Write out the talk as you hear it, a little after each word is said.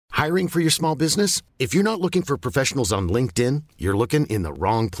Hiring for your small business? If you're not looking for professionals on LinkedIn, you're looking in the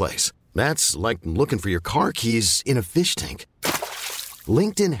wrong place. That's like looking for your car keys in a fish tank.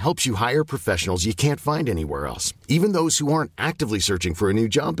 LinkedIn helps you hire professionals you can't find anywhere else, even those who aren't actively searching for a new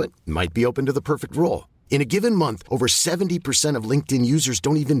job but might be open to the perfect role. In a given month, over 70% of LinkedIn users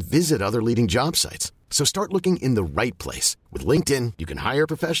don't even visit other leading job sites. So start looking in the right place. With LinkedIn, you can hire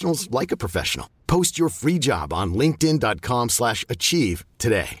professionals like a professional. Post your free job on linkedin.com/achieve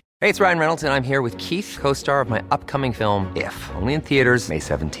today. Hey, it's Ryan Reynolds, and I'm here with Keith, co-star of my upcoming film, If, only in theaters May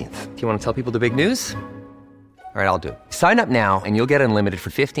 17th. Do you want to tell people the big news? All right, I'll do it. Sign up now and you'll get unlimited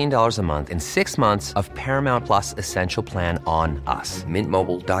for $15 a month and 6 months of Paramount Plus Essential Plan on us.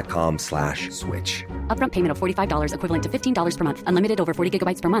 MintMobile.com/switch. Upfront payment of $45 equivalent to $15 per month. Unlimited over 40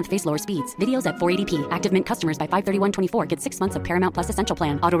 gigabytes per month. Face lower speeds. Videos at 480p. Active Mint customers by 531.24 get 6 months of Paramount Plus Essential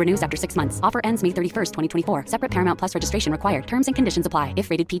Plan. Auto renews after 6 months. Offer ends May 31st, 2024. Separate Paramount Plus registration required. Terms and conditions apply if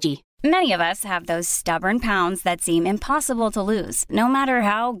rated PG. Many of us have those stubborn pounds that seem impossible to lose, no matter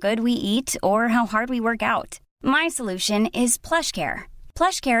how good we eat or how hard we work out. My solution is PlushCare.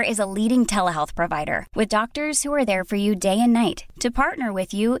 PlushCare is a leading telehealth provider with doctors who are there for you day and night to partner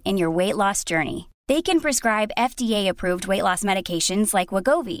with you in your weight loss journey. They can prescribe FDA-approved weight loss medications like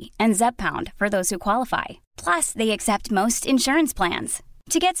Wegovy and Zepbound for those who qualify. Plus, they accept most insurance plans.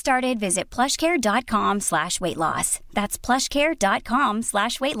 To get started, visit plushcare.com/weightloss. That's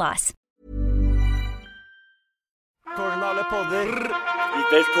plushcare.com/weightloss.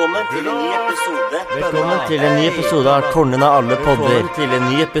 Velkommen til en ny episode. Velkommen til en ny episode av Tårnen av alle podder. Til en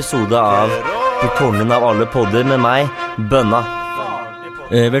ny episode av Tårnen av alle podder med meg, Bønna.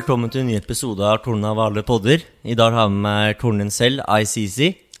 Velkommen til en ny episode av Tårnen av alle podder. I dag har vi med Tårnen selv,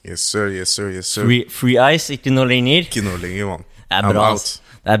 ICC. Yes sir, yes sir, yes sir. Free Ice, ikke noe lenger. Ikke noe lenger, man. Det er bra, det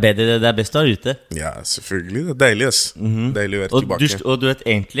er bedre, det er best å være ute. Ja, selvfølgelig. Det er deilig, ass. Deilig å være tilbake. Og du vet,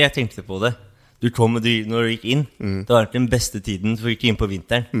 egentlig, jeg tenkte på det. Når du gikk inn, det var den beste tiden for å gikk inn på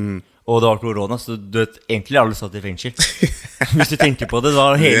vinteren. Og det var korona, så du vet, egentlig alle satt i fengsel. Hvis du tenker på det, det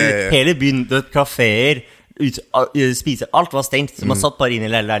var hele byen, du vet, kaféer, spise, alt var stengt. Så man satt bare inn i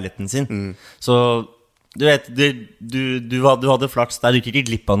leiligheten sin. Så du vet, du hadde flaks der, du gikk ikke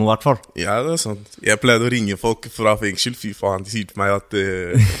glipp av noe i hvert fall. Ja, det er sant. Jeg pleide å ringe folk fra fengsel, fy faen, de sier til meg at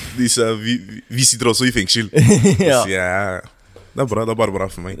vi sitter også i fengsel. Så jeg... Det er bra, det er bare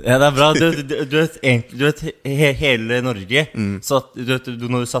bra for meg. Ja, det er bra. Du vet hele Norge, så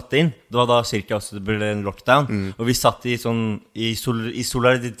når du satt inn, det var da cirka også det ble en lockdown, og vi satt i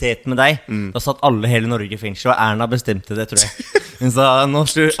solidaritet med deg, da satt hele Norge i fengsel, og Erna bestemte det, tror jeg. Hun sa, nå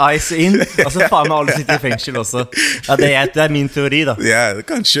slår Ice inn, og så faen meg alle sitter i fengsel også. Ja, det er min teori da. Ja,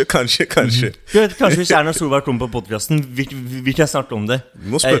 kanskje. Du vet, kanskje hvis Erna Solberg kommer på podcasten, vi kan snakke om det. Du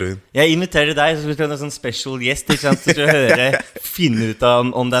må spørre hun. Jeg inviterer deg, så vi kan ha en sånn special gjest, ikke sant, til å høre, finne ut av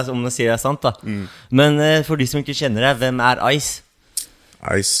om det sier det er sant da. Men for de som ikke kjenner deg, hvem er Ice?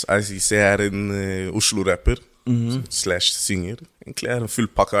 Ice er en Oslo-rapper slash synger. Egentlig er en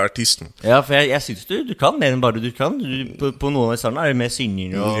fullpakket artist. Ja, for jeg synes du kan mer enn bare du kan. På noen av sangene er det mer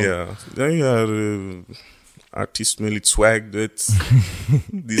synger og... Ja, jeg er artist med litt swag, du vet.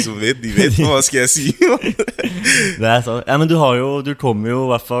 De som vet, de vet. Hva skal jeg si? Det er sånn. Ja, men du kom jo i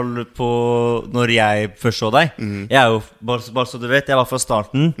hvert fall på når jeg først så deg. Jeg er jo, bare så du vet, jeg var fra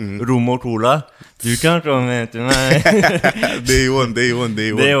starten. Rom og cola. Du kan komme til meg. Day one.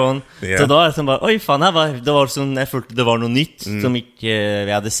 Yeah. Så da er det sånn bare, oi faen, det var sånn, jeg følte det var noe nytt som ikke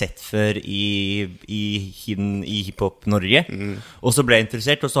vi hadde sett før i hiphop Norge. Og så ble jeg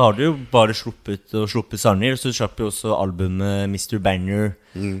interessert, og så har du jo bare sluppet sanger. Så slapp jo også albumet Mr. Banger,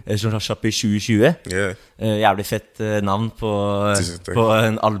 som slapp i 2020. Jævlig fett navn på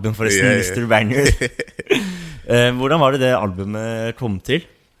en album forresten, Mr. Banger. Hvordan var det albumet kom til?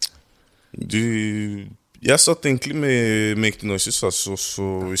 Jeg satt egentlig med Make the Noises, altså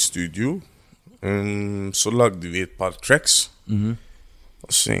i studio. Så lagde vi et par tracks. Og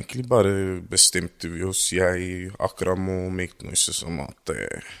så egentlig bare bestemte vi oss, jeg, Akram og Make the Noises, om at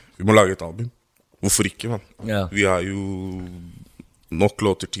vi må lage et album. Hvorfor ikke, man? Ja. Vi har jo nok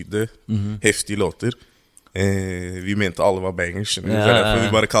låter til det, heftige låter. Vi mente alle var bangers, derfor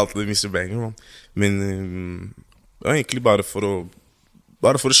vi bare kalte det Mr. Banger, man. Men det var egentlig bare for å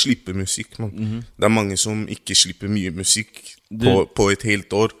slippe musikk, man. Det er mange som ikke slipper mye musikk på et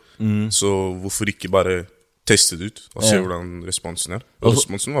helt år. Så hvorfor ikke bare teste det ut og se hvordan responsen er. Og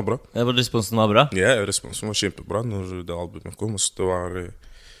responsen var bra. Ja, responsen var bra? Ja, responsen var kjempebra når det albumet kom. Så det var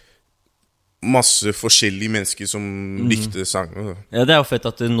masse forskjellige mennesker som likte sangene. Ja, det er jo fett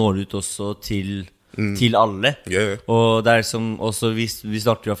at det når ut også til alle. Og det er som også, vi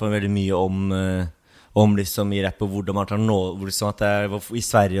snakker i hvert fall veldig mye om liksom I rapp og hvordan man tar nå, liksom at det I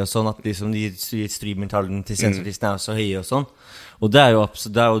Sverige og sånn, at liksom de streamertallene til sensorlisten så høye og sånn. Og det jo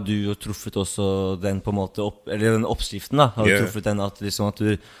du jo truffet også den på en måte, eller den oppskriften da, har du truffet den at liksom at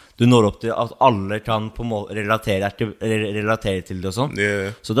du når opp til at alle kan på en måte relatere til det og sånn.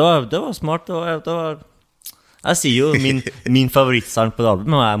 Så det var smart, det var jeg sier jo, min favorittsang på det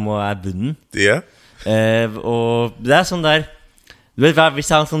albumet Bunnen. Og det sånn der, du vet, hvis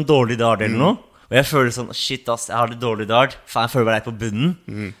jeg har en sånn dårlig dag eller noe, og jeg føler sånn, shit ass, jeg har det dårlig dag, faen, jeg føler bare på bunnen.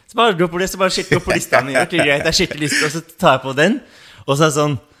 Så bare dropper det, så bare skitter opp på lista mi, greit, jeg skitter lista, og så tar jeg på den. Og så det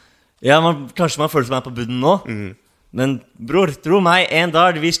sånn, ja, kanskje man føler som på bunnen nå, men bror, tro meg, en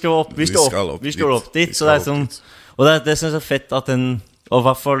dag, vi står opp dit, så det sånn, og det synes jeg fett at og I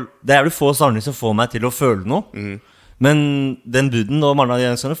hvert fall, det jo få sanger som får meg til å føle noe, men den bunnen og mange av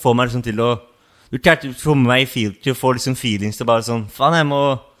de sånne får meg liksom til å, du klarte å få meg til å få liksom feelings til bare sånn, faen, jeg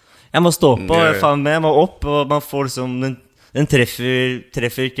må stå på, faen, jeg må opp, og man får liksom, den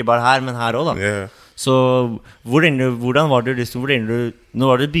treffer ikke bare her, men her også da. Så hvordan var det liksom, når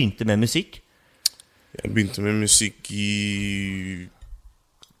var det du begynte med musikk? Jeg begynte med musikk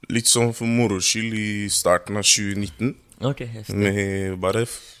litt sånn for moro skyld I starten av 2019. Med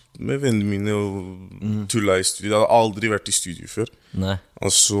vennene mine og tulla I studio. Jeg hadde aldri vært I studio før.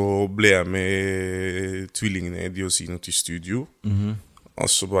 Og så ble jeg med tvillingene Eddie og Sino til studio. Og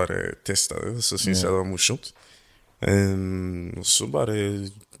så bare testet jeg det, så synes jeg det var morsomt. Og så bare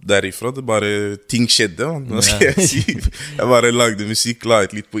derifra, det bare ting skjedde, hva skal jeg si? Jeg bare lagde musikk, la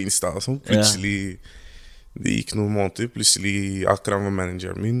ut litt på Insta og sånn. Plutselig, det gikk noen måneder, plutselig Akram var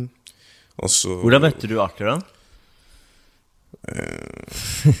manageren min. Hvordan møtte du Akram?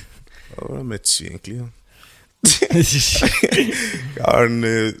 Det var Metsi egentlig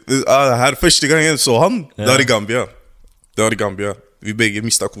Her første gang jeg så han Det var I Gambia Vi begge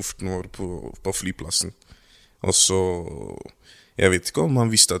mistet kofferten vår på flyplassen Og så Jeg vet ikke om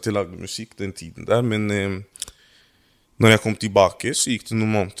han visste at jeg lagde musikk den tiden der Men når jeg kom tilbake så gikk det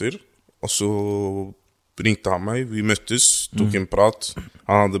noen måneder Og så ringte han meg Vi møttes, tok en prat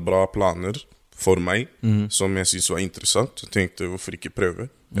Han hadde bra planer for meg, som jeg synes var interessant. Jeg tenkte, hvorfor ikke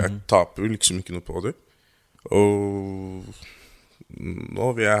prøve? Jeg taper liksom ikke noe på det. Og nå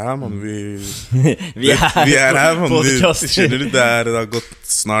vi her, man. Vi her, man. Skjønner du, det har gått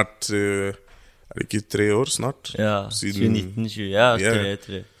snart, det ikke 3 år snart? Ja, siden 2019, ja,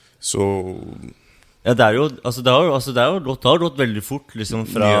 3. Så... Ja, det jo, altså det har gått veldig fort, liksom,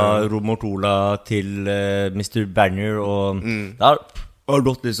 fra Romortola til Mr. Banner, og det har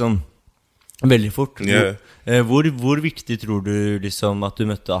gått liksom... Veldig fort. Hvor viktig tror du liksom, at du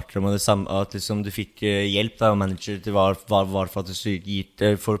møtte Akram og det samme, at liksom, du fikk hjelp av manager til hva for at du gitt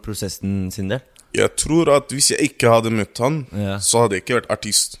for prosessen sin der? Jeg tror at hvis jeg ikke hadde møtt han, så hadde jeg ikke vært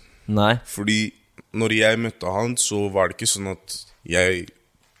artist. Nei. Fordi når jeg møtte han, så var det ikke sånn at jeg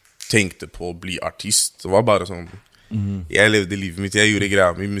tenkte på å bli artist. Det var bare sånn, jeg levde livet mitt, jeg gjorde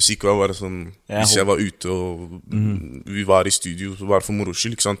greier min. Musikk var bare sånn, hvis jeg var ute og vi var I studio, så var det for moro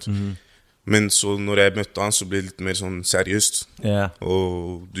skyld, ikke sant? Men så når jeg møtte han så ble det litt mer sånn seriøst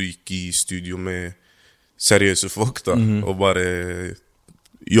Og du gikk I studio med seriøse folk da Og bare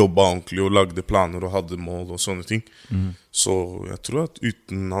jobbet ordentlig og lagde planer og hadde mål og sånne ting Så jeg tror at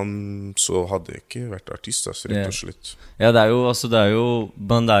uten han så hadde jeg ikke vært artist altså, rett og slett Ja, det jo, altså det jo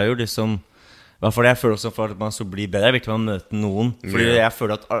liksom I hvert fall jeg føler også for at man så blir bedre Jeg vet ikke om man møter noen Fordi jeg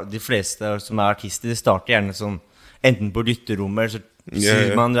føler at de fleste som artister De starter gjerne sånn Enten på dytterommet eller så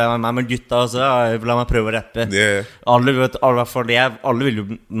sier man, men gutta også, la meg prøve å rappe Alle vil jo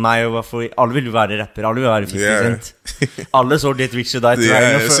meg Alle vil jo være rapper Alle vil være 50% Alle så Get Rich or Die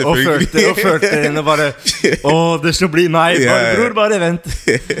og følte henne bare det skal bli meg Bror, bare vent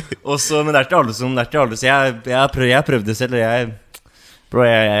Også, men det ikke alle Så jeg prøvde selv Og bro,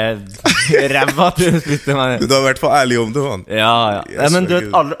 jeg ræva til å spytte meg Du har vært for ærlig om det, man Ja, men du vet,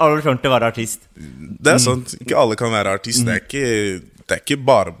 alle kan ikke være artist Det sant, ikke alle kan være artist Det ikke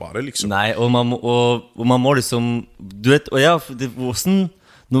bare, liksom Nei, og man må liksom Du vet, og ja,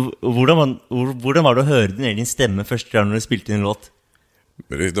 hvordan var det å høre din egen stemme første gang når du spilte din låt?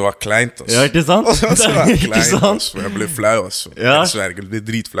 Det var kleint, altså Ja, ikke sant? Det var kleint, altså Jeg ble flau, altså Jeg sverger, det ble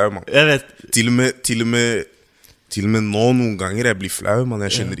dritflau, man Jeg vet Til og med nå noen ganger jeg blir flau, men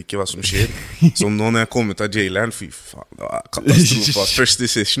jeg skjønner ikke hva som skjer Som nå når jeg kom ut av J-Land, fy faen, det var katastrofe Første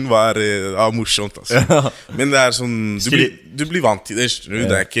session var morsomt altså. Men det sånn, du blir vant til det, skjønner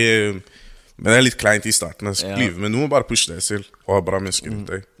du Det ikke, men det litt kleint I starten livet, men du må bare pushe deg selv Og ha bra mennesker rundt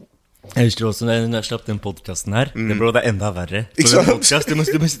deg Jeg husker også når jeg slapp den podcasten her Det enda verre På den podcast, du må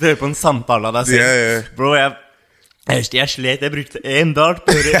sitte på en samtale av deg selv Bro, Jeg slet, jeg brukte en dag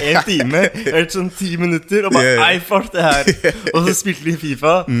på å høre en time. Jeg hørte sånn 10 minutter, og bare, ei, fart det her. Og så spilte vi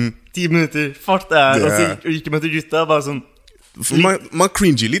FIFA, 10 minutter, fart det her. Og så gikk jeg med til gutta, bare sånn. For man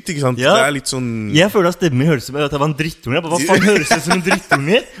cringer litt, ikke sant? Ja. Det litt sånn... Jeg føler at stemmen høres som at jeg var en drittunge. Jeg bare, hva faen høres det som en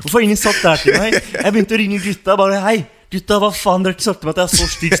drittunge? Hvorfor har ingen sagt det her til meg? Jeg begynte å ringe gutta, bare, hei, gutta, hva faen, dere har ikke sagt til meg at jeg har så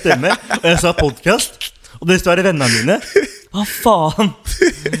stygg stemme? Og jeg sa podcast, og dere står her vennene mine. Hva faen?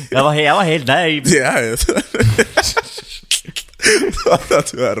 Jeg var helt der. Ja,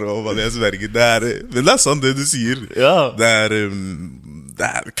 du rå, man, jeg sverger. Men det sant det du sier. Ja.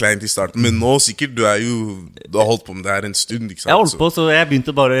 Det kleint i starten. Men nå sikkert, du har holdt på med det her en stund, ikke sant? Jeg holdt på, så jeg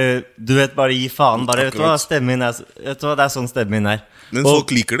begynte bare, du vet, bare gi faen. Bare, vet du hva, stemmen min vet du hva, det sånn stemmen min Men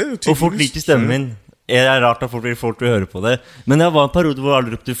folk liker det, og folk liker stemmen min. Det rart at folk vil høre på det. Men det var en periode hvor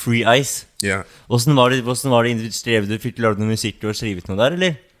alle ropte Free Ice. Ja. Hvordan var det strevet du? Fikk du laget noe musikk og skrivet noe der,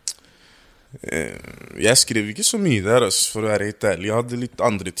 eller? Jeg skrev ikke så mye der, altså, for å være helt ærlig. Jeg hadde litt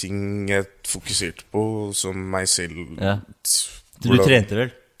andre ting jeg fokuserte på, som meg selv. Ja. Du trente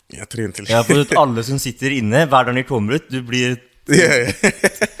vel? Jeg trente litt. Ja, for alle som sitter inne, hver dag de kommer ut, du blir...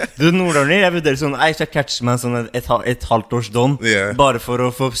 Du Nordaner, jeg vurderer sånn, jeg skal catche meg sånn et halvt års don, bare for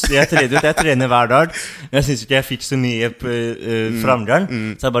å få... Jeg trener hver dag. Jeg synes ikke jeg fikk så mye framgang,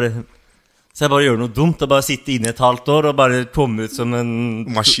 så jeg bare gjør noe dumt, og bare sitte inne et halvt år, og bare komme ut som en...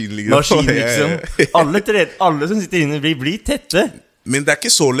 Maskin, liksom. Alle som sitter inne blir tette. Men det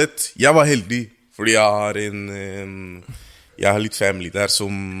ikke så lett. Jeg var heldig, fordi jeg har litt family der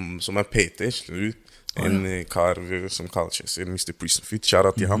som PT, skjønner du? En kar som kaller seg Mr. Prisonfit.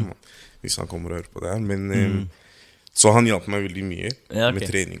 Kjære til ham, hvis han kommer og hører på det her. Men så han hjalp meg veldig mye med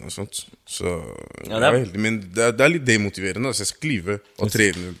trening og sånt. Så jeg var heldig. Men det litt demotiverende. Altså, jeg skal klive og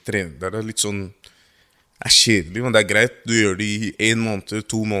trene. Det litt sånn... Det kjedelig, men det greit. Du gjør det i 1 måned,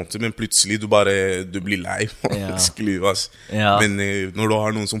 2 måneder, men plutselig du blir lei. Men når du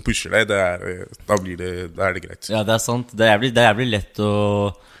har noen som pusher deg, da er det greit. Ja, det sant. Det blir lett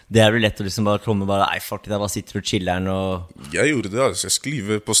å... Det blir lett å liksom bare komme bare, ei, fuck it, jeg bare sitter og chiller og... Jeg gjorde det, altså. Jeg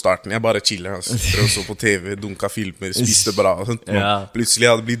skriver på starten, jeg bare chiller, altså. Jeg så på TV, dunka filmer, spiste bra og sånt.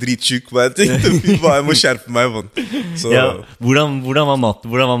 Plutselig hadde jeg blitt drittsyk, og jeg tenkte, jeg må skjerpe meg, man. Så... Hvordan var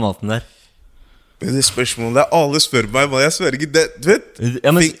maten der? Det spørsmålet alle spør meg, men jeg sverger det, du vet,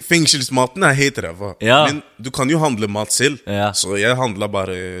 fengselsmaten helt ræva. Men du kan jo handle mat selv. Så jeg handlet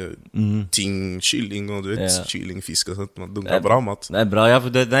bare ting, kylling og du vet, kylling, fisk og sånt. Man dunker bra mat. Det bra,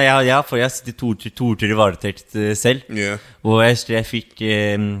 for jeg sitter 2 uker i varetekt selv. Og jeg fikk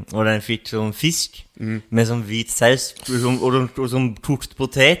sånn fisk med sånn hvit saus og sånn kokt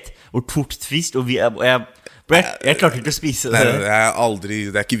potet og kokt fisk, og jeg klarte ikke å spise det.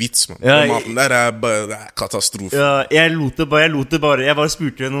 Det ikke vits, man. Maten der det katastrofe. Jeg lot det bare. Jeg bare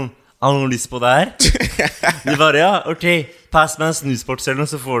spurte noen, har noen lyst på det her? De bare, ok, pass meg en snusport selv,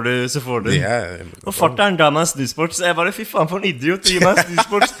 så får du. Og farteren ga meg en snusport, så jeg bare, fy faen, for en idiot, gi meg en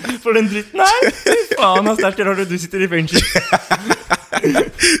snusport for den dritten her. Fy faen, du sitter i fengsel.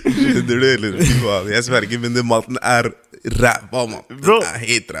 Jeg sverger, men den maten ræva, man. Den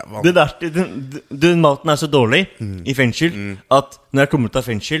helt ræva. Den maten så dårlig i fengsel at når jeg kommer ut av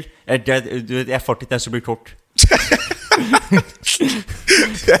fengsel, jeg får til det så blir kort.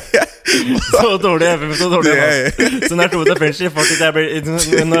 Så dårlig Så når jeg kommer ut av fengsel, jeg får til det,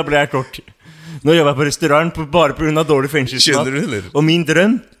 nå blir jeg kort. Nå jobber jeg på restaurant bare på grunn av dårlig fengselsmat. Og min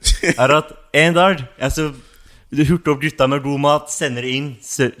drøm at en dag du hurter opp gutta med god mat, sender det inn,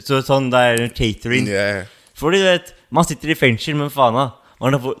 sånn der catering. Fordi du vet, man sitter i fengsel, men faen da,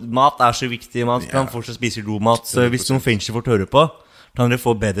 mat så viktig, man kan fortsatt spise god mat. Så hvis noen fengsel får høre på, kan dere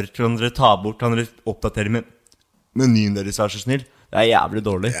få bedre, kan dere ta bort, kan dere oppdatere med menyen deres, så snill. Det jævlig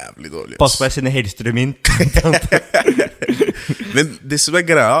dårlig. Pass på, jeg sender Hellstrøm inn. Men det som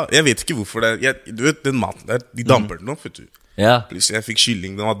greia, jeg vet ikke hvorfor det du vet, den maten der, de damper den opp, vet du. Plutselig jeg fikk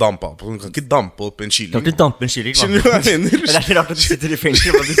kylling, den var dampet på. Du kan ikke dampe opp en kylling. Du kan ikke dampe en kylling, man. Skjønner du hva jeg mener? Det ikke rart at du sitter i fengsel,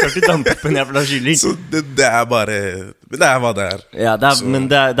 men du skal ikke dampe opp en jævla kylling. Så det bare... Men det hva det men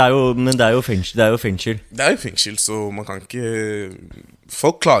det jo fengsel. Det jo fengsel. Det jo fengsel, så man kan ikke...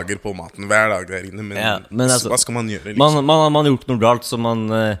 Folk klager på maten hver dag der inne, men hva skal man gjøre? Liksom? Man har gjort noe galt, så man...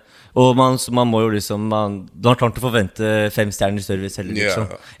 Og man må jo liksom Du har klart å forvente 5 stjerner service heller, liksom.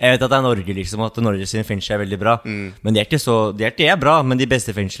 Jeg vet at det Norge, liksom, at Norge sine fengsler veldig bra. Men det ikke så Det bra, men de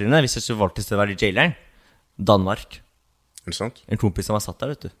beste fengslene, hvis jeg så valgte å være i jaileren, Danmark. Er det sant? En kompis som har satt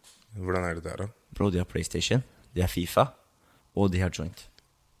der, vet du. Hvordan det der da? Bro, de har PlayStation, de har FIFA, og de har joint.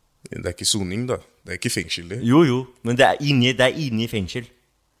 Det ikke soning da. Det ikke fengsel det. Jo, men det inne i fengsel.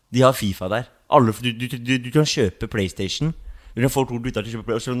 De har FIFA der. Du kan kjøpe PlayStation. Du kan få 2 gutter til å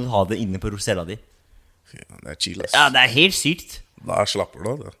kjøpe, og så kan du ha det inne på rosella di. Ja, det er chill, ass. Ja, det er helt sykt. Da slapper du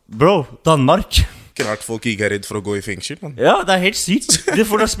av, da. Bro, Danmark. Klart folk ikke er redd for å gå i fengsel, man. Ja, det er helt sykt.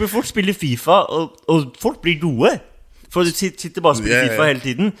 Folk spiller FIFA, og folk blir gode. For du sitter bare og spiller FIFA hele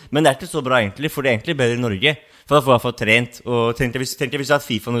tiden. Men det er ikke så bra egentlig, for det er egentlig bedre i Norge. For da får jeg få trent. Og tenk deg hvis du hadde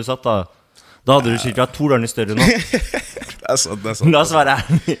FIFA når du satt, da hadde du sikkert vært 2 ganger større nå. Det er sant. La oss være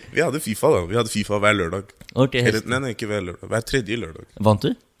ærlig. Vi hadde FIFA da, vi hadde FIFA hver lørdag. Okay, Nei, ikke hver lørdag, hver tredje lørdag. Vant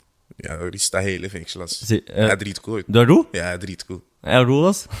du? Jeg ristet hele fengsel, ass. Jeg er dritgod. Du er god? Jeg er dritgod. Jeg er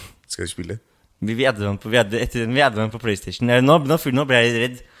god, ass. Skal vi spille? Vi hadde den på PlayStation. Nå ble jeg litt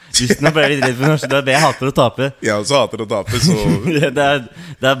redd. Nå ble jeg litt redd for det. Jeg hater å tape. Jeg også hater å tape, så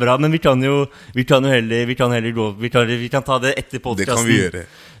det er bra, men vi kan ta det etter podcasten. Det kan vi gjøre.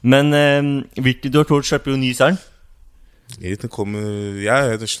 Men du har klart å kjøpe jo ny sang. Det kommer,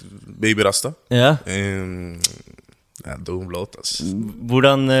 Baby Rasta. Ja. Dum låt, ass.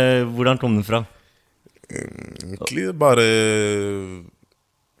 Hvordan kom den fra? Egentlig bare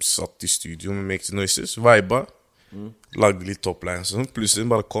satt i studio med Make the Noises, viba, lagde litt toplines og sånt, plutselig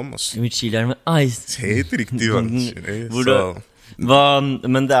den bare kom, ass. Vi chiller med ice. Helt riktig, man.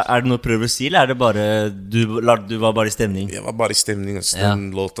 Men er det noe å prøve å si, eller er det bare du var bare i stemning? Jeg var bare i stemning, ass.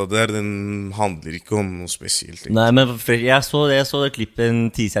 Den låta der, den handler ikke om noe spesielt. Nei, men jeg så det klippen,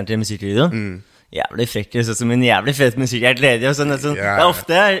 teaseren til musikkvideoen. Jævlig frekk, som en jævlig fet musikk. Jeg gleder meg sånn. Det er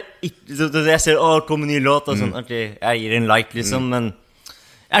ofte jeg ser, kom en ny låt og sånn, jeg gir en like liksom, men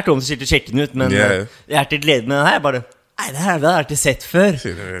jeg kommer til å sjekke den ut, men jeg er til glede med den her. Jeg bare, nei, det her har jeg ikke sett før.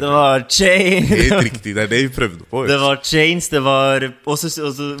 Det var Chains. Helt riktig, det er det vi prøvde på. Det var Chains, det var også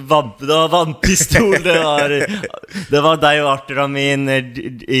vannpistol, det var deg og Arthur i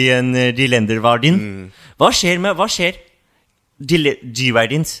en Dilender-vardin. Hva skjer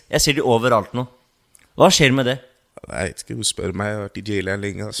G-Vardins? Jeg ser de overalt nå. Hva skjer med det? Jeg vet ikke, du spør meg, jeg har vært i jaileren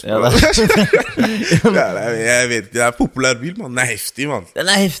lenge, altså. Jeg vet ikke, det er populær bil, man. Den er heftig, man. Den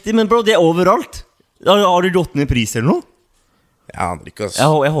er heftig, men bro, det er overalt. Har du gått ned i pris eller noe? Jeg aner ikke, altså.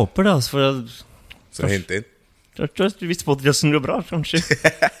 Jeg håper det, altså, for Så hente inn. Hvis podcasten går bra, kanskje.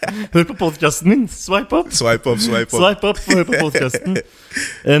 Hør på podcasten min, swipe up. Swipe up, hør på podcasten.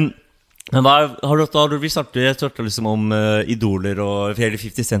 Men vi snakket liksom om idoler og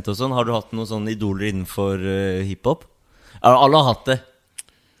 50 Cent og sånn. Har du hatt noen sånne idoler innenfor hiphop? Alle har hatt det.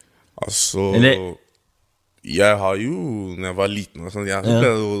 Altså, jeg har jo, når jeg var liten og sånn, jeg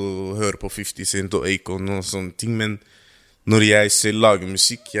pleide å høre på 50 Cent og Akon og sånne ting. Men når jeg selv lager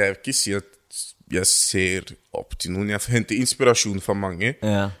musikk, jeg vil ikke si at jeg ser opp til noen. Jeg henter inspirasjon fra mange.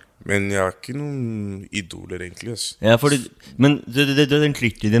 Men jeg har ikke noen idoler egentlig, altså. Ja, men den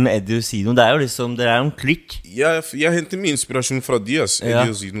klikken din med Eddie og Zino, det er jo liksom, det er jo en klikk. Jeg henter mye inspirasjon fra de, altså.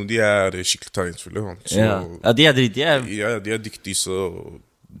 Eddie og Zino, de er skikkelig talentfulle. De er drittige. Ja, de er dyktige, så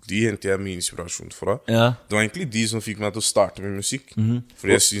de henter jeg mye inspirasjon fra. Det var egentlig de som fikk meg til å starte med musikk.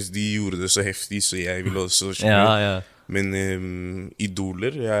 For jeg synes de gjorde det så heftig, så jeg ville også Men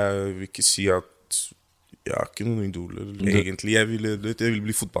idoler, jeg vil ikke si at jeg har ikke noen idoler. Egentlig, jeg vil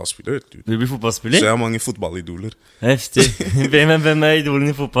bli fotballspiller. Du vil bli fotballspiller? Så jeg har mange fotballidoler. Heftig. Hvem er idolen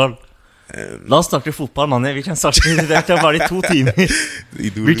i fotball? La oss starte fotball, mann. Vi kan starte det bare i 2 timer.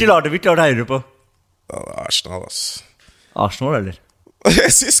 Hvilke lag heier du på? Arsenal, ass. Arsenal, eller? Jeg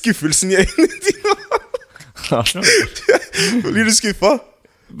ser skuffelsen i øynene dine. Arsenal? Blir du skuffet?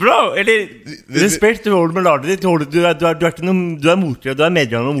 Bro, eller respekt, du holder med laget ditt. Du er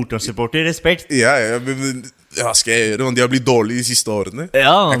medlem og motstandssupporter. Respekt. Ja, men hva skal jeg gjøre? De har blitt dårlige de siste årene.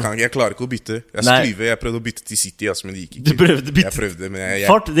 Jeg klarer ikke å bytte. Jeg prøvde å bytte til City, men det gikk ikke. Du prøvde å bytte? Jeg prøvde, men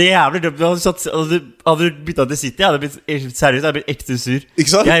Fart, det er jævlig døpt. Hadde du byttet til City, seriøst, jeg hadde blitt ekte sur.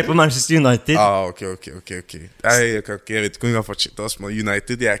 Ikke sant? Jeg er på Manchester United. Ok. Jeg vet ikke om jeg har fortsatt, men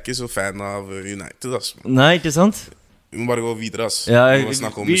United, jeg er ikke så fan av United, Nei, ikke sant? Vi må bare gå videre, ass. Vi må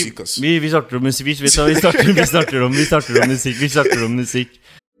snakke om musikk, ass. Vi snakker om musikk. Vi snakker om musikk.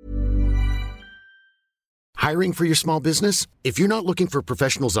 Hiring for your small business? If you're not looking for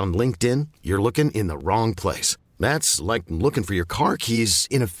professionals on LinkedIn, you're looking in the wrong place. That's like looking for your car keys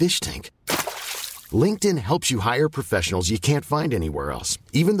in a fish tank. LinkedIn helps you hire professionals you can't find anywhere else,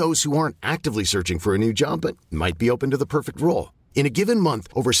 even those who aren't actively searching for a new job but might be open to the perfect role. In a given month,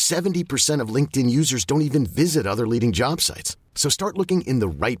 over 70% of LinkedIn users don't even visit other leading job sites. So start looking in the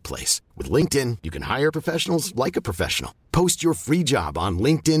right place. With LinkedIn, you can hire professionals like a professional. Post your free job on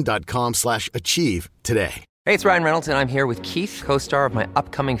linkedin.com/achieve today. Hey, it's Ryan Reynolds, and I'm here with Keith, co-star of my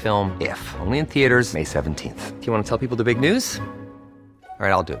upcoming film, If, only in theaters May 17th. Do you want to tell people the big news? All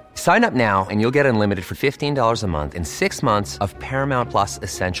right, I'll do it. Sign up now and you'll get unlimited for $15 a month and 6 months of Paramount Plus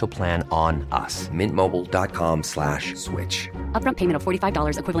Essential Plan on us. MintMobile.com/switch. Upfront payment of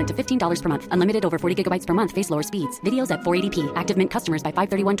 $45 equivalent to $15 per month. Unlimited over 40 gigabytes per month. Face lower speeds. Videos at 480p. Active Mint customers by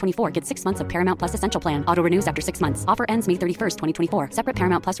 531.24 get 6 months of Paramount Plus Essential Plan. Auto renews after 6 months. Offer ends May 31st, 2024. Separate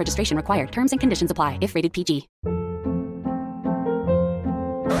Paramount Plus registration required. Terms and conditions apply if rated PG.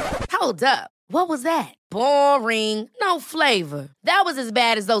 Hold up. What was that? Boring. No flavor. That was as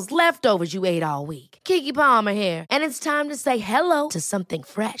bad as those leftovers you ate all week. Keke Palmer here, and it's time to say hello to something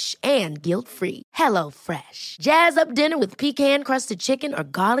fresh and guilt-free. Hello Fresh. Jazz up dinner with pecan-crusted chicken or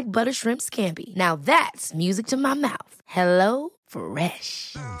garlic butter shrimp scampi. Now that's music to my mouth. Hello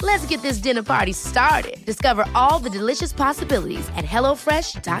Fresh. Let's get this dinner party started. Discover all the delicious possibilities at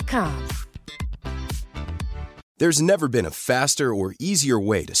hellofresh.com. There's never been a faster or easier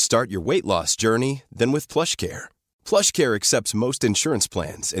way to start your weight loss journey than with PlushCare. PlushCare accepts most insurance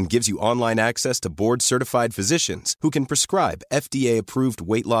plans and gives you online access to board-certified physicians who can prescribe FDA-approved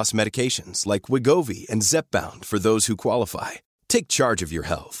weight loss medications like Wegovy and Zepbound for those who qualify. Take charge of your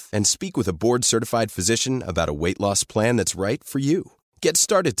health and speak with a board-certified physician about a weight loss plan that's right for you. Get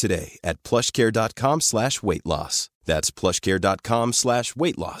started today at plushcare.com/weightloss. That's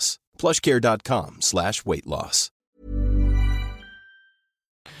plushcare.com/weightloss. plushcare.com/weightloss.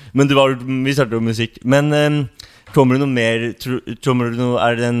 Men vi startet om musikk. Men kommer det noe mer kommer det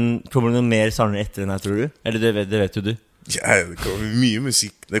noe mer sanger etter den her, tror du? Eller det vet jo du. Ja, det kommer mye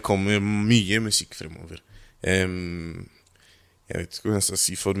musikk. Det kommer mye musikk fremover. Jeg vet ikke hva jeg skal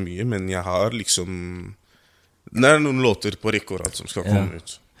si for mye, men jeg har liksom det noen låter på rekord som skal komme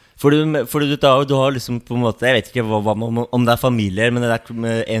ut. For du har liksom på en måte, jeg vet ikke om det familier, men det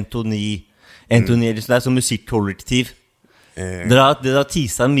med 129 det som musikkkollektiv. Dere har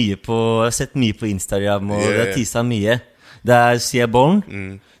teaset mye på, jeg har sett mye på Instagram, og dere har teaset mye. Det Siabong,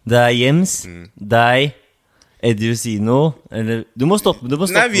 det Jems, deg, Ediosino, eller du må stoppe.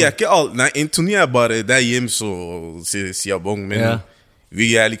 Nei, vi ikke alle. Nei, Anthony bare, det Jems og Siabong, men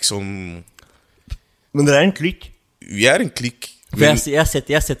vi liksom. Men det en klikk. Vi en klikk. For jeg har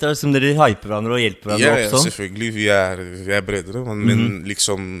sett det som dere hyper hverandre og hjelper hverandre opp sånn. Ja, selvfølgelig, vi bredere, men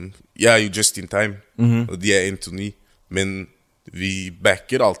liksom, jeg jo just in time, og de Anthony. Men vi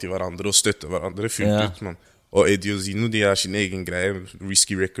backer alltid hverandre og støtter hverandre fullt ut, man. Og Ediosino, de har sin egen greie,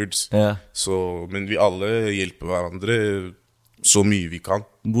 Risky Records. Så, men vi alle hjelper hverandre så mye vi kan.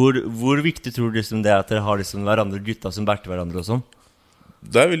 Hvor viktig tror du liksom det at dere har liksom hverandre gutta som bærter hverandre og sånn?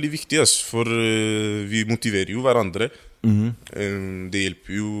 Det veldig viktig, for vi motiverer jo hverandre. Det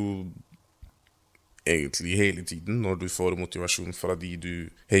hjelper jo egentlig hele tiden når du får motivasjon fra de du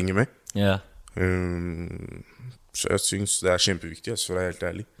henger med. Så jeg synes det kjempeviktig, for å være helt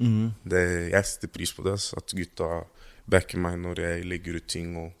ærlig. Jeg setter pris på det, at gutta backer meg når jeg legger ut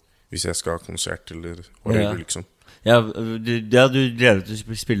ting, og hvis jeg skal ha konsert, eller whatever, liksom. Ja, du gleder til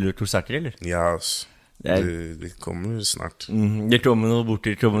å spille konserter, eller? Ja, det kommer snart. Det kommer noe bort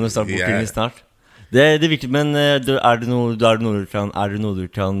til snart. Det er viktig, men er det noe du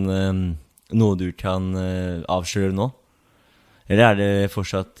kan avsløre nå? Eller er det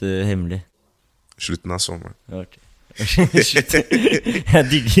fortsatt hemmelig? Slutten av sommeren. Jeg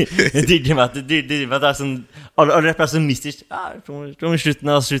digger meg at det sånn alle rapper sånn mystisk.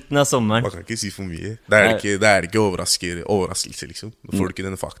 Slutten av sommeren. Man kan ikke si for mye. Det er ikke overraskelse, liksom. Du får ikke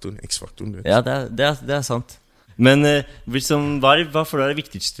denne faktoren, X-faktoren. Ja, det sant. Men liksom, hva for det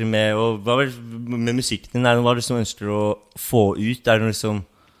viktigste med med musikken din? Hva du ønsker å få ut? Det noe liksom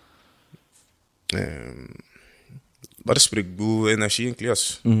bare sprek god energi, egentlig,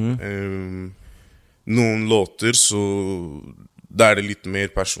 noen låter, så da det litt mer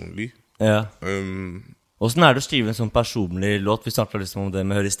personlig. Hvordan det å skrive en sånn personlig låt? Vi snakket liksom om det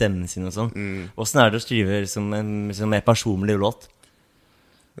med å høre stemmen sin og sånn. Hvordan det å skrive liksom en mer personlig låt?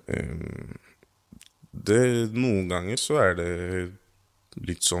 Noen ganger så det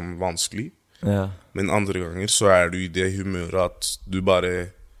litt sånn vanskelig. Men andre ganger så du i det humøret at du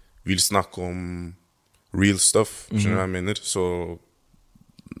bare vil snakke om real stuff, skjønner du hva jeg mener? Så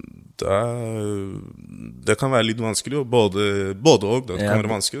det kan være litt vanskelig, og både og, det kan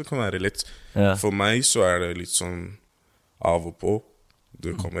være vanskelig, det kan være lett. For meg så det litt sånn av og på.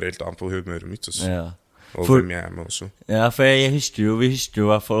 Det kommer helt an på humøret mitt, og hvem jeg med også. Ja, for vi husker jo i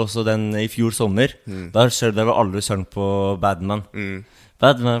hvert fall også den i fjor sommer. Der var alle sang på Badman.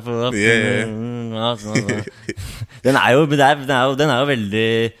 Badman for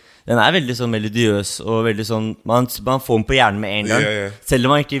Den veldig sånn melodiøs og veldig sånn man får den på hjernen med en gang, selv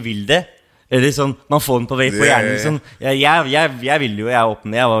om man ikke vil det. Eller sånn, man får den på hjernen liksom. Jeg vil jo, jeg er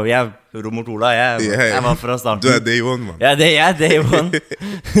åpen, Rom og Cola, jeg var fra starten. Du day one, man. Ja, det er day one.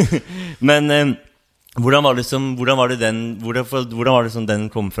 Men hvordan var det som den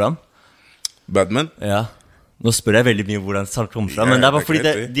kom fram? Batman? Ja. Nå spør jeg veldig mye hvordan det kom fram, men det er bare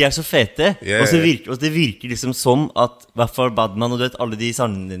fordi de er så fete. Og så det virker liksom som at i hvert fall Batman og du vet, alle de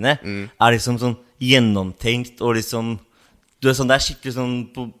sangene dine er liksom sånn gjennomtenkt og liksom du vet sånn, det er skikkelig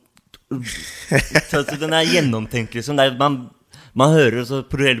sånn den er gjennomtenkt liksom. Man hører også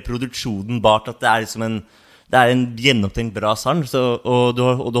hele produksjonen bak at det er liksom det er en gjennomtenkt bra sang, og du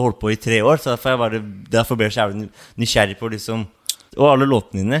har holdt på i 3 år, så derfor ble jeg så jævlig nysgjerrig på liksom, og alle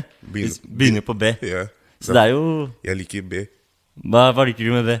låtene dine begynner på B. Ja. Så det er jo... Jeg liker B. Hva liker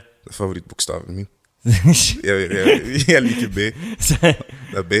du med B? Det er favorittbokstaven min. jeg liker B.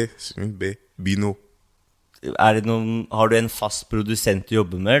 Det er B. Bino. Har du en fast produsent du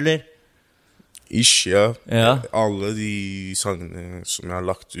jobber med, eller? Ish, ja. Alle de sangene som jeg har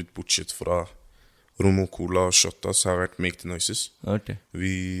lagt ut, bortsett fra Rom og Cola og Shotas, har vært Make the Noises. Okay.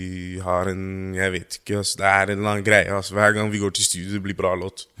 Vi har jeg vet ikke, altså, det er en eller annen greie, altså, hver gang vi går til studio, det blir bra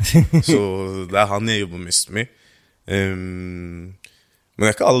låt. Så det er han jeg jobber mest med. Men det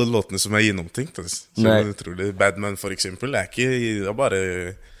er ikke alle låtene som er gjennomtenkt, altså. Så jeg tror det, Batman for eksempel, det er bare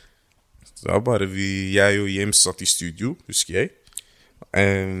jeg og James satt i studio, husker jeg.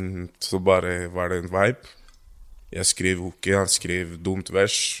 Så bare var det en vibe. Jeg skrev hoke, han skrev dumt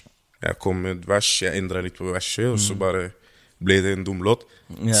vers. Jeg kom med et vers, jeg endret litt på verset, og så bare ble det en dum låt.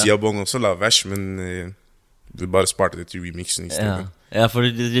 Siabong også la vers, men vi bare sparte det til remixen i stedet. Ja, for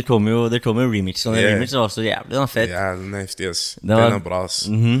det kom jo remix, og den remixen var så jævlig, den var fett. Ja, den er heftig, ass. Den er bra, ass.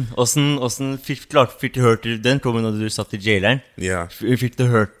 Hvordan fikk du hørt den? Kom jo når du satt i jaileren? Ja. Fikk du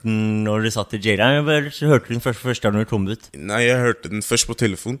hørt den når du satt i jaileren, eller hørte du den først da når du kom ut? Nei, jeg hørte den først på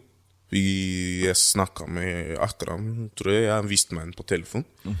telefon. Jeg snakket med Akram, tror jeg viste meg den på telefon.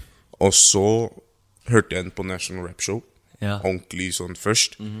 Og så hørte jeg den på National Rap Show. Ordentlig sånn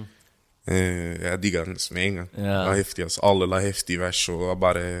først. Jeg digget den med en gang. Det var heftig, altså. Alle la heftig vers, og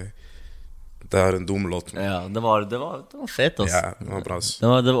det er en dum låt. Ja, det var fett, altså. Ja, det var bra, altså.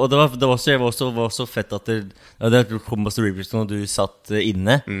 Og det var så fett at det kom på Remix når du satt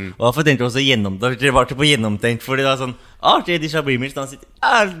inne. Og derfor tenkte jeg også gjennomtenkt. Det var ikke på gjennomtenkt, fordi det var sånn de sa Remix, da han sitter,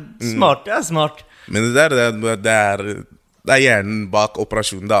 smart. Men det er hjernen bak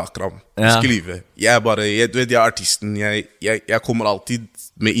operasjonen, det er Akram. Jeg er artisten, jeg kommer alltid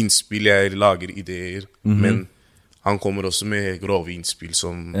med innspill, jeg lager ideer, men han kommer også med grove innspill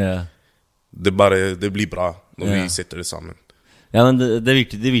som det blir bra når vi setter det sammen. Ja, men det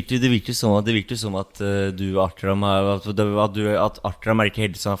virker som at du Akram at Akram er ikke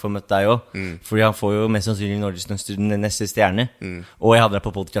helt sånn han får møtt deg også, fordi han får jo mest sannsynlig Norges neste stjerne, og jeg hadde deg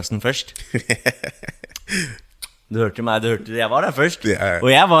på podcasten først. Du hørte meg, jeg var der først.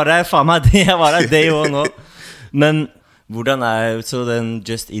 Og jeg var der, faen meg, jeg var der day one nå. Men hvordan så den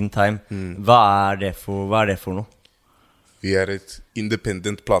Just In Time, hva er det for noe? Vi er et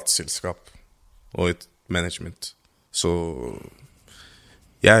independent plateselskap og et management. Så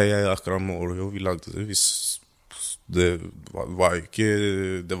jeg Akram og Oreo, vi lagde det. Det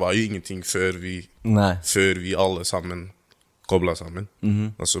var jo ingenting før vi alle sammen koblet sammen.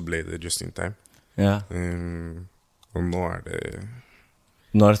 Og så ble det Just In Time. Ja. Og nå er det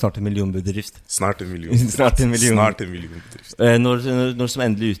snart en millionbedrift. Snart en millionbedrift. Når som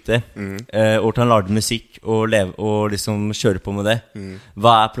endelig ute, og han lager musikk og liksom kjører på med det,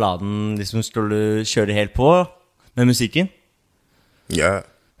 hva er planen? Liksom, skal du kjøre helt på med musikken? Ja.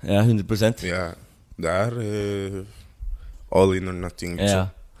 Ja, 100%. Ja, det er all in or nothing. Ja.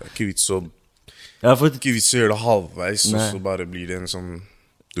 Det er ikke vits å gjøre det halvveis, og så bare blir det en sånn...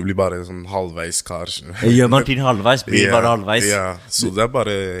 Du blir bare en sånn halvveis kar. Gjør man til halvveis, blir bare halvveis. Ja, så det er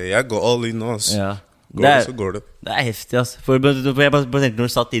bare... Jeg går all in nå, altså. Så går det. Det er heftig, altså. For jeg bare tenkte når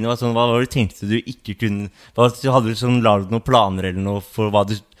du satt inne, hva var det du tenkte du ikke kunne... Hadde du sånn laget noen planer eller noe for hva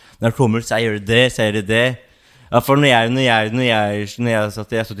du... Når det kommer, så gjør det, så gjør det. Ja, for når jeg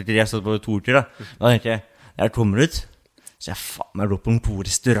satt på 2 uker, da tenkte jeg, når det kommer ut, så jeg faen meg på en god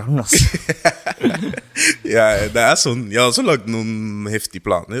restaurant, altså. Ja, det er sånn. Jeg har også lagt noen heftige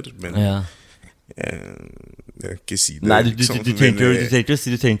planer, men jeg kan ikke si det. Nei, du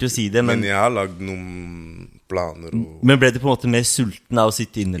tenkte å si det, men jeg har lagt noen planer. Men ble du på en måte mer sulten av å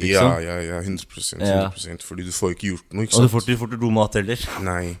sitte inne, liksom? Ja, 100%, fordi du får ikke gjort noe, ikke sant? Og du får ikke god mat heller?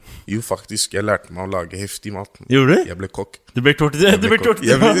 Nei, jo faktisk, jeg lærte meg å lage heftig mat. Gjorde du? Jeg ble kokk. Du ble kokk? Ser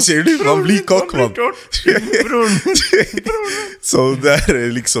du, man blir kokk, man. Broren. Så det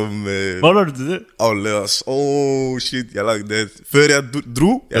er liksom hva lagde du? Alle, altså, shit, jeg lagde før jeg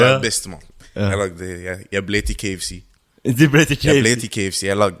dro, jeg lagde beste mat. Jeg ble til KFC. Du ble til KFC? Jeg ble til KFC.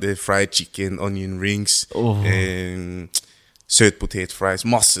 Jeg lagde fried chicken, onion rings, søt potetfries,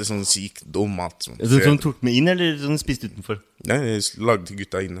 masse sånn sykt dum mat. Sånn tok med inn, eller sånn spiste utenfor? Nei, jeg lagde til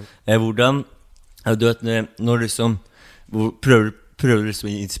gutta inne. Hvordan, du vet, når liksom prøver liksom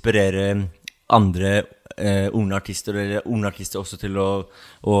å inspirere andre unge artister, eller unge artister også til å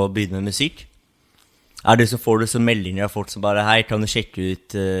begynne med musikk? Det så får du så meldinger av folk som bare hei, kan du sjekke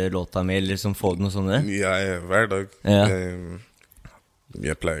ut låta mi, eller som får du noe sånne? Ja, hver dag. Ja.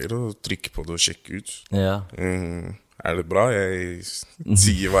 Jeg pleier å trykke på det og sjekke ut. Ja. Det bra? Jeg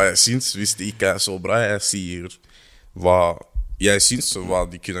sier hva jeg synes. Hvis det ikke så bra, jeg sier hva jeg synes, og hva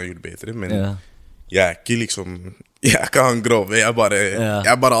de kunne ha gjort bedre. Men jeg ikke liksom, jeg ikke han grove, jeg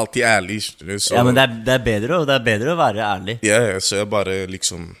bare alltid ærlig. Så. Ja, men det bedre, og det bedre å være ærlig. Ja, så jeg bare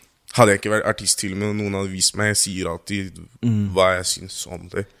liksom, hadde jeg ikke vært artist til og med, og noen hadde vist meg, jeg sier alltid hva jeg synes om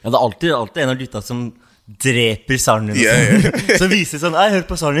det. Ja, det alltid en av gutta som dreper sangen så viser sånn, hør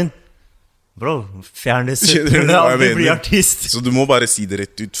på sangen. Bro, fjern det søtt, du aldri blir artist. Så du må bare si det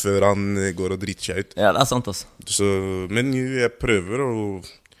rett ut før han går og driter seg ut. Ja, det sant altså. Så, men jeg prøver jo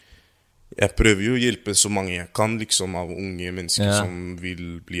å hjelpe så mange jeg kan, liksom, av unge mennesker som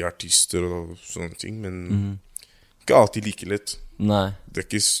vil bli artister og sånne ting, men ikke alltid like lett. Nei. Det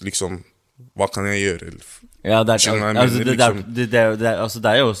ikke liksom, hva kan jeg gjøre? Ja, det er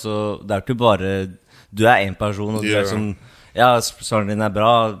jo også, det ikke bare, du en person, og du som, ja, sangen din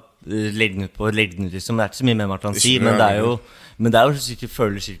bra, legg den ut liksom. Det ikke så mye med Martin si, men det er jo sikkert,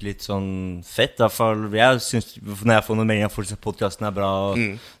 føles sikkert litt sånn fett. I hvert fall, jeg synes, når jeg får noen meldinger for at podcasten bra og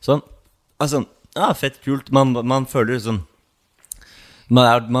sånn, altså, ja, fett, kult. Man føler liksom,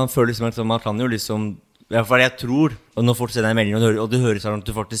 man føler liksom at man kan jo liksom, i hvert fall jeg tror, og når folk sender en melding og du hører sånn at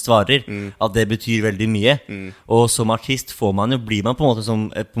du faktisk svarer, at det betyr veldig mye. Og som artist blir man på en måte som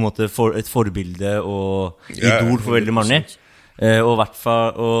et forbilde og idol for veldig mange. Og hvert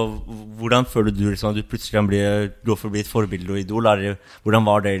fall, og hvordan føler du liksom at du plutselig kan gå for å bli et forbilde og idol? Hvordan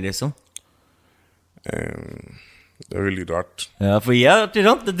var det liksom? Det veldig rart. Ja, for det er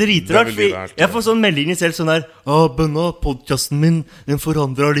dritrart. Jeg får sånn meldinger selv sånn her, Benna, podcasten min, den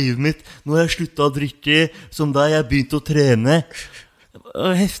forandret livet mitt. Nå har jeg sluttet å drikke, som deg, jeg begynte å trene.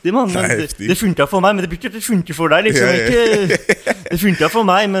 Heftig, mann. Det funket for meg, men det betyr at det funker for deg, liksom. Det funket for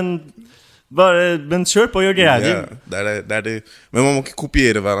meg, men kjør på, gjør det. Det er det. Men man må ikke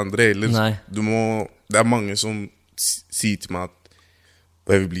kopiere hverandre heller. Nei. Det mange som sier til meg at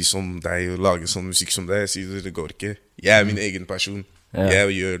jeg vil bli som deg og lage sånn musikk som deg. Jeg sier det går ikke. Jeg min egen person. Jeg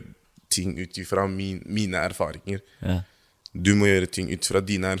gjør ting ut fra mine erfaringer. Du må gjøre ting ut fra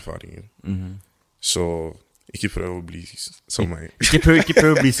dine erfaringer. Så ikke prøv å bli som meg. Ikke prøv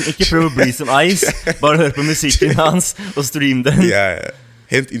å bli som Ice. Bare hør på musikken hans og stream den.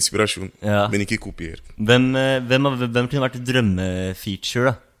 Hent inspirasjon, men ikke kopier. Hvem kunne vært et drømmefeature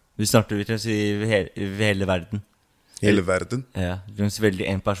da? Vi snakker vil si hele verden. Hele verden? Ja, du vil veldig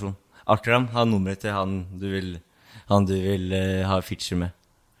en person. Akram har nummeret til han du vil ha feature med.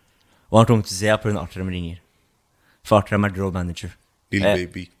 Og han kommer til å se på en Akram ringer. For Akram draw manager. Lil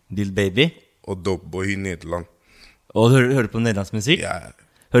Baby. Og Dogboy i Nederland. Og du hører på nederlandsk musikk? Ja.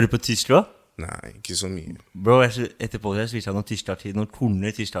 Hører du på tysk også? Nei, ikke så mye. Bro, etterpå jeg viser noen korne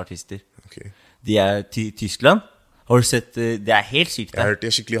tyske artister. Okay. De Tyskland. Har du sett, det helt sykt der. Jeg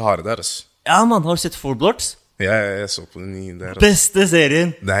hørte skikkelig harde der, altså. Ja, man, har du sett Four Bloods? Ja, jeg så på den nye der. Beste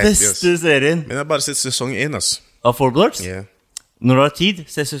serien. Beste serien. Men jeg har bare sett sesong 1, altså. Av Four Bloods? Ja. Når du har tid,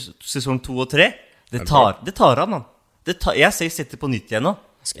 se sesong 2 og 3. Det tar av, man. Jeg setter på nytt igjen nå.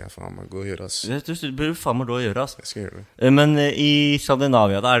 Skal jeg faen meg gå og gjøre, altså. Det bør faen meg gå og gjøre, altså. Jeg skal gjøre det. Men i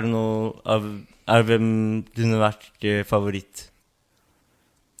Skandinavia, da det noe hvem kunne vært favoritt?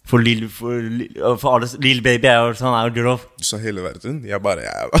 For Lil Baby jo grov. Du sa hele verden? Jeg bare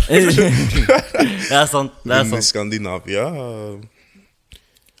Det sant, det sant. I Skandinavia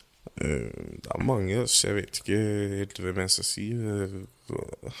det mange, så jeg vet ikke helt hvem jeg skal si.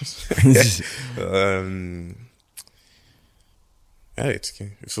 Jeg vet ikke,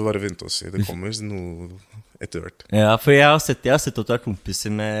 vi får bare vente og se. Det kommer noe etter hvert. Ja, for jeg har sett at du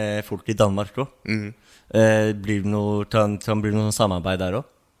kompiser med folk i Danmark også. Blir det noe samarbeid der også?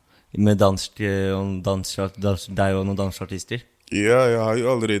 Med deg og noen dansartister? Ja, jeg har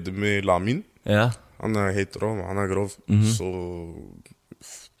jo allerede med Lamin. Ja. Han helt rå, han grov. Så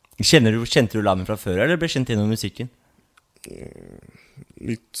Kjente du Lamin fra før, eller ble kjent gjennom musikken?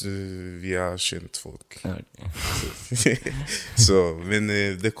 Litt via kjent folk. Okay. Så, men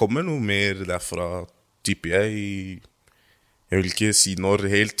det kommer noe mer derfra, tipper jeg. Jeg vil ikke si når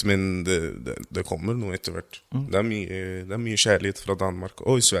helt, men det kommer noe etter hvert. Det er mye kjærlighet fra Danmark,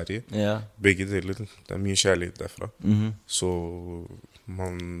 og i Sverige. Begge deler, det er mye kjærlighet derfra. Så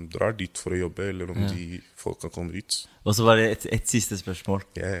man drar dit for å jobbe, eller om de folka kommer hit. Og så var det et siste spørsmål.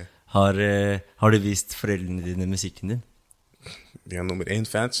 Har du vist foreldrene dine musikken din? De er nummer 1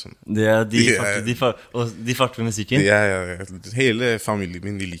 fans. De farter med musikken? Ja. Hele familien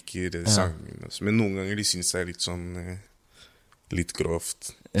min, de liker sangen min. Men noen ganger de synes det er litt sånn... litt grovt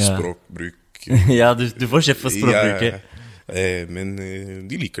språkbruk. Ja, du får kjeft for språkbruket. Men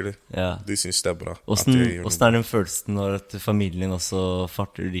de liker det. De synes det er bra. Hvordan er den følelsen når at familien også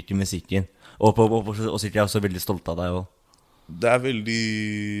farter liker musikken? Og sikkert er også veldig stolt av deg også. Det er veldig,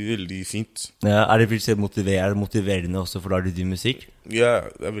 veldig fint. Ja, er det motiverende også for da er det din musikk?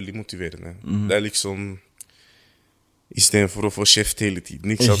 Ja, det er veldig motiverende. Det er liksom... I stedet for å få kjeft hele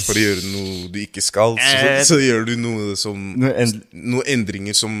tiden, ikke sant? For å gjøre noe du ikke skal, så gjør du noe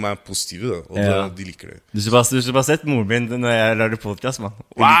endringer som er positive, da. Og de liker det. Du skulle bare sett moren min når jeg lager podcast, man.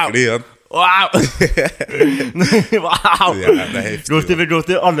 Wow! Wow! Wow! Ja, det er heftig. Gå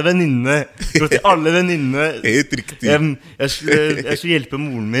til alle venninnene. Helt riktig. Jeg skulle hjelpe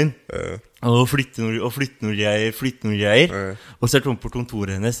moren min å flytte noen greier. Og så er jeg tom på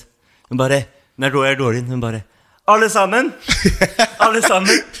kontoret hennes. Hun bare, når jeg er dårlig, hun bare... Alle sammen,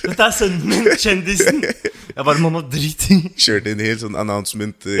 dette er sønnen min, kjendisen. Jeg bare, mamma, drit i. Kjørte en helt sånn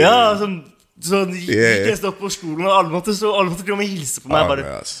announcement. Ja, sånn gikk jeg stå på skolen, og alle måtte komme og hilse på meg. Jeg bare,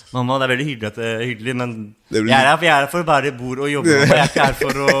 mamma, det er veldig hyggelig, men jeg er her for å bære bord og jobbe. Jeg er ikke her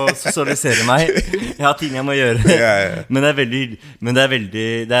for å sosialisere meg. Jeg har ting jeg må gjøre. Men det er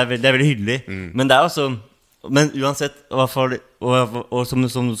veldig hyggelig. Men det er jo sånn, men uansett, og som du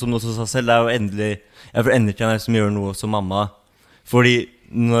også sa selv, det er jo endelig... Jeg får endelig til meg som gjør noe som mamma. Fordi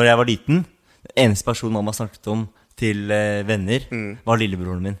når jeg var liten, den eneste personen mamma snakket om til venner var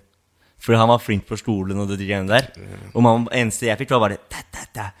lillebroren min. Fordi han var flink på skolen og det greiene der. Og mamma, eneste jeg fikk var bare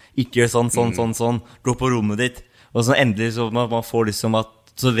ikke gjør sånn, gå på rommet ditt. Og så endelig så man får liksom at,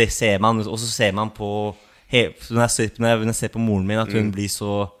 så ser man, og så ser man på, når jeg ser på moren min, at hun blir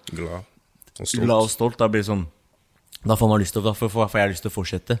så glad og stolt, da blir det sånn, da får jeg lyst til å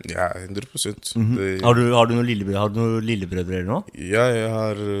fortsette. Ja, 100%. Har du noen lillebrødre eller noe? Ja, jeg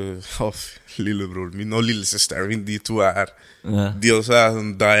har lillebroren min og lillesøsteren min. De to er de også er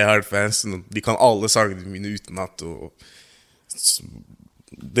sånn die hard fans. De kan alle sangene mine utenat.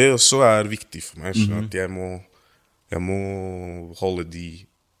 Det også er viktig for meg, så at jeg må holde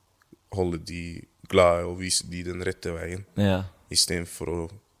de glade og vise de den rette veien, I stedet for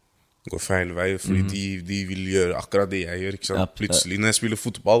å gå feil vei, fordi de vil gjøre akkurat det jeg gjør, ikke sant? Plutselig, når jeg spiller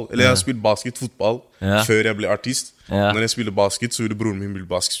fotball, eller jeg har spilt basketfotball før jeg ble artist. Når jeg spiller basket, så ville broren min bli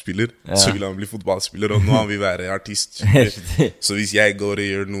basketspiller, så ville han bli fotballspiller, og nå han vil være artist. Så hvis jeg går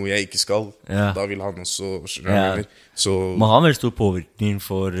og gjør noe jeg ikke skal, da vil han også så, man har veldig stor påvirkning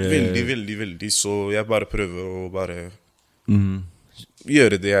for... Veldig, veldig, veldig, så jeg bare prøver å bare...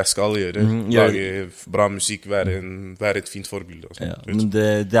 gjøre det jeg skal gjøre, lage bra musikk, være et fint forbilde. Men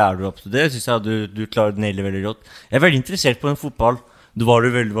det er du absolutt. Det synes jeg du klarer det veldig godt. Jeg er veldig interessert på en fotball. Var du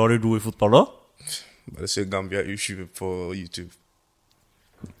god I fotball da? Bare se Gambia U20 på YouTube.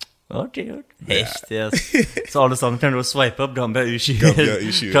 Ok. Heftig, Så alle sammen kan du swipe opp Gambia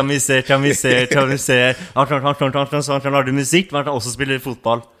U20. Kan vi se. Han lager musikk, men han også spiller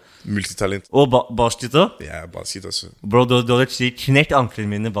fotball. Multitalent. Og basket da? Ja, basket også. Bro, du hadde knekt anklene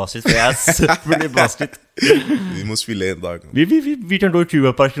mine basket, for jeg er søppel I basket. Vi må spille en dag. Vi kan gå I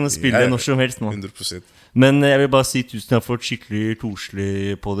Cuba-parken og spille når som helst nå. 100%. Men jeg vil bare si tusen takk for et skikkelig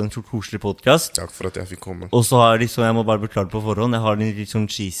koselig podcast. Takk for at jeg fikk komme. Og så har jeg må bare beklage på forhånd. Jeg har en litt sånn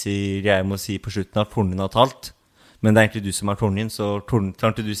cheesy greie må si på slutten at Tornin har talt. Men det egentlig du som Tornin, så kan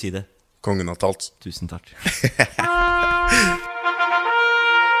ikke du si det? Kongen har talt. Tusen takk.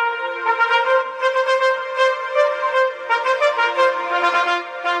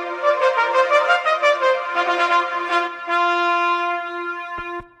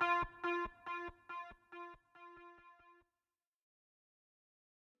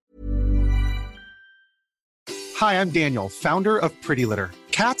 Hi, I'm Daniel, founder of Pretty Litter.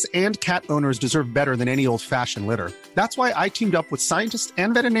 Cats and cat owners deserve better than any old-fashioned litter. That's why I teamed up with scientists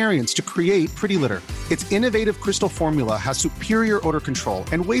and veterinarians to create Pretty Litter. Its innovative crystal formula has superior odor control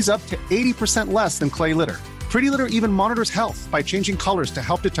and weighs up to 80% less than clay litter. Pretty Litter even monitors health by changing colors to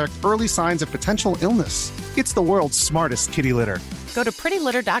help detect early signs of potential illness. It's the world's smartest kitty litter. Go to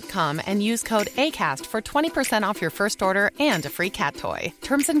prettylitter.com and use code ACAST for 20% off your first order and a free cat toy.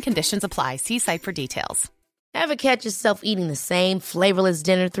 Terms and conditions apply. See site for details. Ever catch yourself eating the same flavorless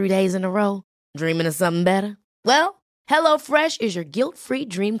dinner 3 days in a row? Dreaming of something better? Well, HelloFresh is your guilt-free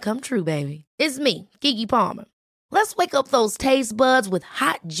dream come true, baby. It's me, Keke Palmer. Let's wake up those taste buds with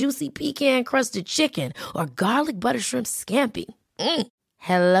hot, juicy pecan-crusted chicken or garlic butter shrimp scampi.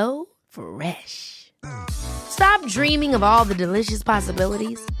 Hello Fresh. Stop dreaming of all the delicious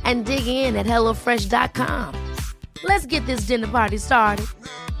possibilities and dig in at HelloFresh.com. Let's get this dinner party started.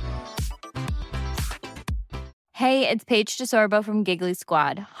 Hey, it's Paige DeSorbo from Giggly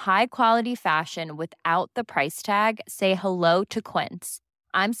Squad. High quality fashion without the price tag. Say hello to Quince.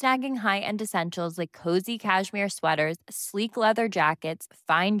 I'm snagging high-end essentials like cozy cashmere sweaters, sleek leather jackets,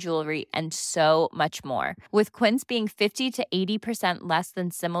 fine jewelry, and so much more. With Quince being 50 to 80% less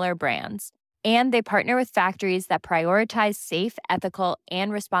than similar brands. And they partner with factories that prioritize safe, ethical,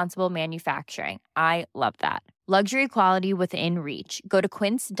 and responsible manufacturing. I love that. Luxury quality within reach. Go to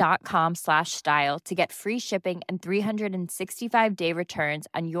quince.com/style to get free shipping and 365-day returns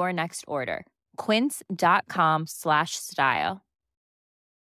on your next order. Quince.com/style.